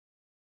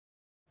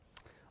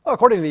Well,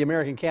 according to the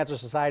American Cancer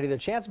Society, the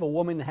chance of a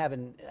woman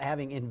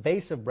having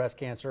invasive breast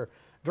cancer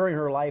during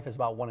her life is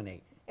about 1 in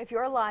 8. If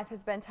your life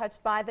has been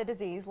touched by the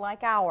disease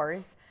like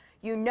ours,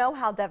 you know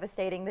how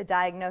devastating the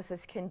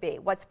diagnosis can be.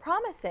 What's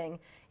promising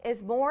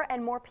is more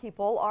and more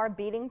people are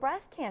beating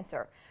breast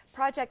cancer.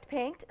 Project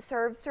Pink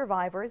serves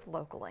survivors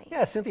locally.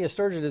 Yeah, Cynthia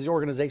Sturgeon is the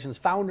organization's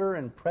founder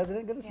and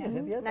president. Good to see you,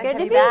 Cynthia. Nice Good to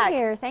to be be back.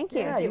 here. Thank you.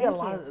 Yeah, you got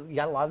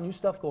a lot of new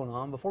stuff going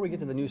on. Before we get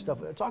to the new stuff,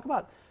 talk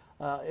about,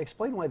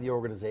 explain why an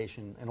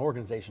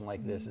organization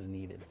like this is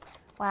needed.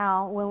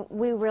 Wow, well,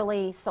 we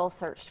really soul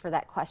searched for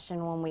that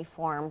question when we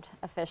formed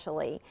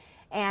officially.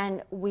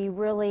 And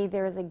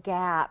there's a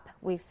gap,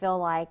 we feel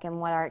like, and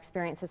what our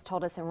experience has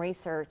told us in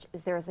research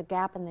is there's a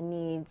gap in the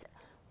needs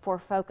for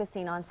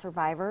focusing on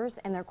survivors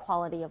and their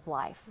quality of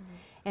life.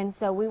 And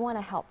so we want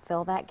to help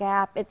fill that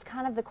gap. It's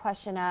kind of the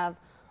question of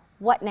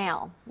what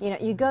now? You know,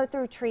 you go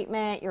through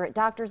treatment, you're at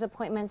doctor's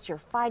appointments, you're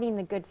fighting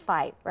the good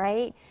fight,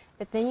 right?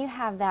 But then you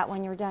have that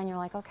when you're done, you're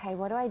like, okay,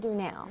 what do I do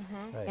now?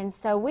 Right. And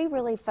so we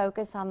really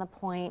focus on the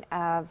point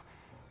of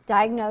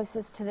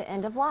diagnosis to the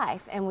end of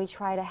life, and we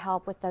try to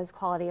help with those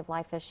quality of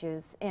life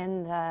issues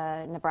in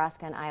the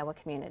Nebraska and Iowa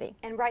community.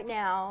 And right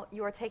now,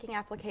 you are taking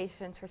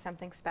applications for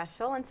something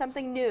special and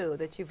something new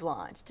that you've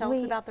launched. Tell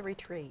us about the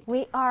retreat.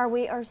 We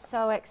are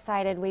so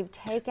excited. We've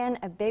taken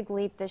a big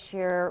leap this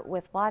year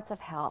with lots of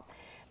help,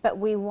 but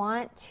we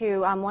want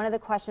to, one of the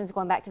questions,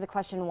 going back to the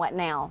question, what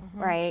now,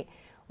 right?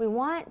 We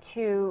want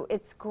to,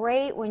 it's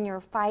great when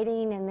you're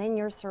fighting and then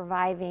you're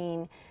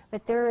surviving,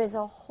 but there is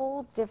a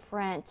whole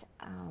different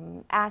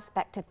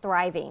aspect to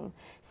thriving.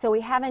 So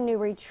we have a new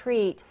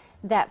retreat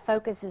that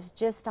focuses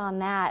just on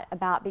that,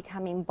 about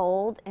becoming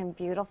bold and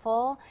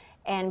beautiful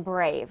and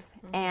brave,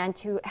 and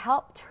to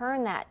help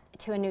turn that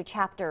to a new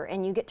chapter,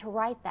 and you get to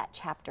write that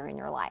chapter in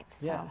your life.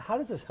 So. Yeah, how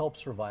does this help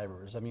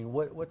survivors? I mean,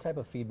 what type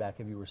of feedback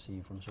have you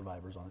received from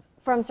survivors on it?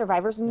 From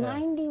survivors,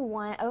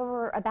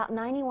 about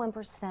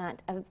 91%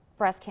 of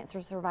breast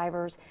cancer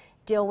survivors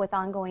deal with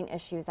ongoing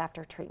issues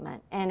after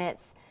treatment, and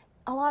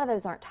a lot of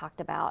those aren't talked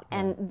about,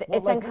 and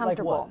it's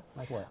uncomfortable.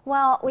 Like what?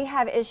 Well, we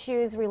have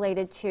issues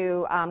related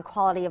to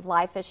quality of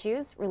life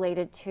issues,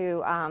 related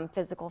to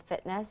physical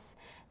fitness.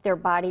 Their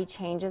body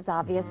changes,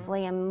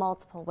 obviously, in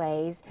multiple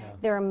ways. Yeah.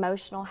 Their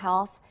emotional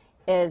health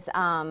is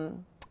a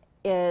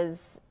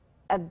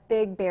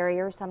big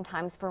barrier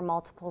sometimes for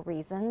multiple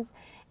reasons,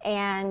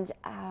 and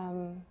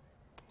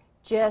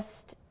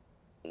just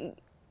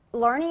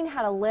learning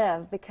how to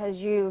live, because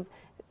you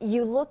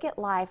look at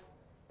life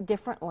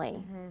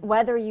differently,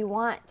 whether you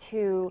want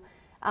to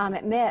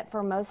admit.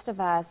 For most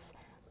of us,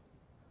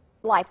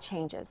 life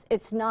changes.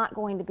 It's not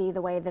going to be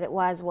the way that it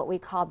was, what we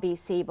call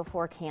BC,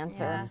 before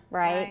cancer,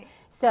 right?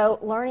 So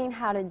learning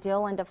how to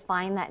deal and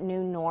define that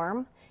new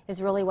norm is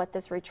really what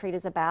this retreat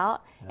is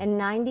about. And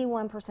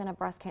 91% of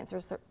breast cancer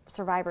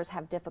survivors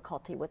have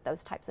difficulty with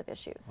those types of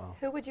issues. Wow.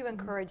 Who would you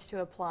encourage to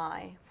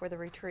apply for the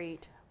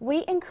retreat?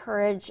 We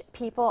encourage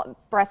people,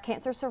 breast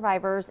cancer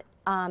survivors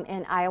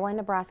in Iowa and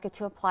Nebraska,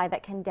 to apply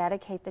that can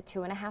dedicate the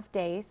 2.5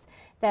 days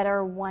that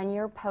are 1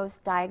 year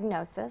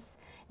post-diagnosis.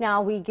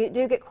 Now, we do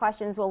get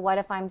questions, well, what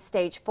if I'm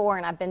stage 4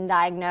 and I've been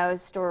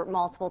diagnosed or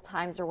multiple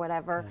times or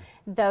whatever?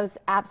 Those,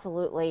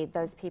 absolutely,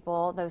 those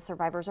people, those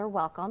survivors are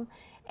welcome.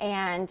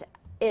 And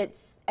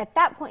it's at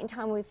that point in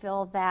time we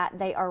feel that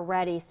they are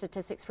ready,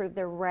 statistics prove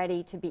they're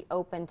ready to be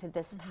open to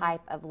this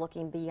type of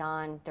looking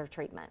beyond their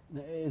treatment.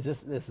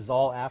 This is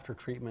all after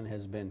treatment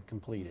has been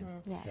completed?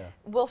 Yes. Yeah.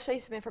 We'll show you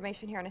some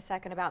information here in a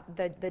second about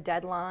the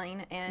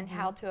deadline and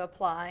how to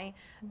apply.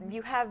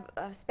 You have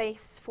a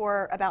space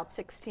for about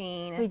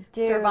 16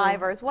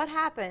 survivors. What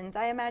happens?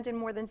 I imagine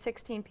more than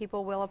 16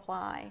 people will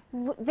apply.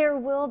 There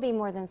will be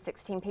more than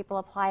 16 people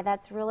apply.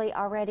 That's really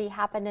already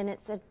happened, and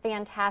it's a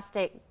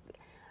fantastic,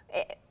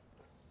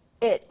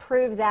 it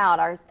proves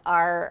out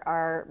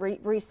our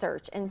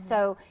research. And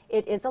so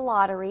it is a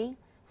lottery,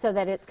 so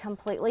that it's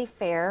completely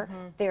fair.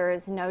 There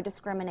is no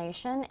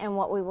discrimination, and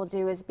what we will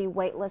do is be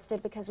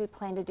waitlisted, because we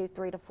plan to do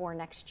 3 to 4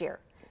 next year.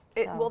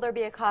 So Will there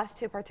be a cost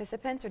to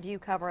participants, or do you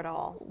cover it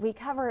all? we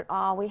cover it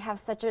all. We have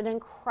such an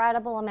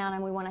incredible amount,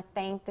 and we want to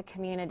thank the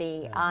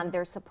community on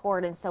their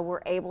support, and so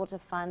we're able to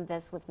fund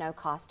this with no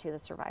cost to the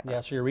survivor.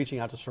 Yeah, so you're reaching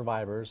out to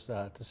survivors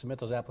to submit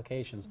those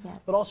applications, Yes.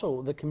 but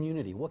also the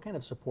community. What kind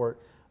of support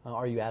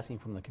are you asking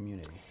from the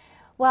community?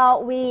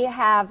 Well, we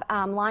have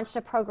launched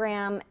a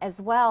program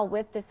as well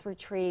with this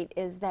retreat,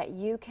 is that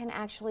you can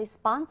actually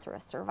sponsor a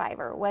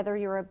survivor, whether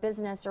you're a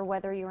business or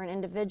whether you're an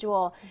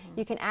individual.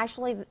 You can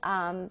actually,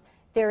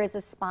 there is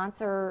a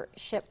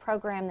sponsorship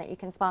program that you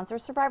can sponsor a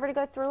survivor to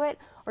go through it,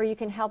 or you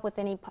can help with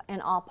any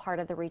and all part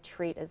of the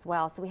retreat as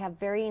well. So we have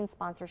varying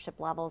sponsorship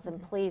levels,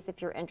 and please,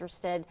 if you're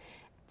interested,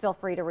 feel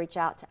free to reach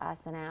out to us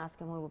and ask,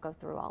 and we will go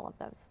through all of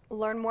those.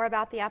 Learn more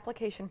about the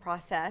application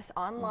process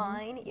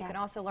online. You can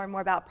also learn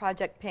more about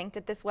Project Pink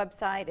at this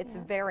website. It's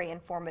very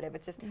informative.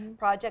 It's just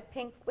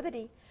projectpink with a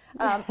D.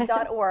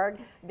 .org.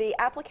 The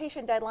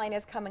application deadline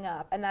is coming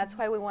up, and that's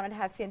why we wanted to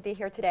have Cynthia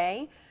here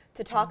today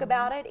to talk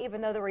about it,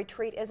 even though the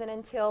retreat isn't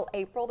until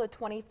April the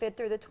 25th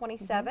through the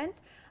 27th.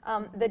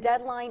 The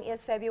deadline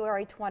is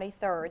February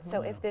 23rd.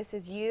 So if this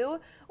is you,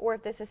 or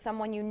if this is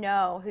someone you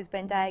know who's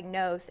been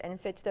diagnosed and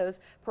fits those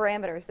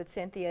parameters that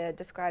Cynthia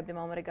described a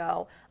moment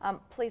ago,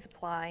 please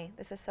apply.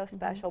 This is so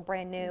special,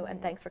 brand new,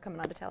 and thanks for coming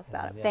on to tell us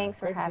about it. Yeah. Thanks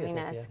for Great to see you, having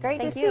us. Cynthia. Great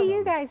to Thank see you.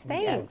 you guys.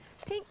 Thanks.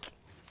 Pink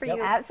for Yep.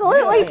 you.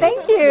 Absolutely. Yeah.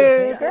 Thank you.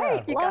 Yeah.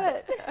 Great. You Love got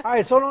it. All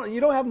right, so you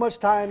don't have much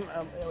time,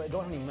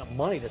 don't have any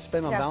money to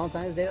spend on Yep.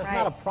 Valentine's Day. That's Right.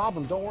 not a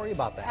problem. Don't worry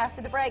about that.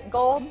 After the break,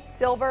 gold,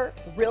 silver,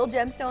 real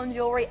gemstone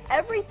jewelry,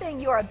 everything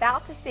you are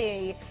about to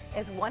see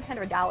is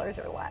 $100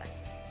 or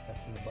less.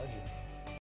 That's in the budget.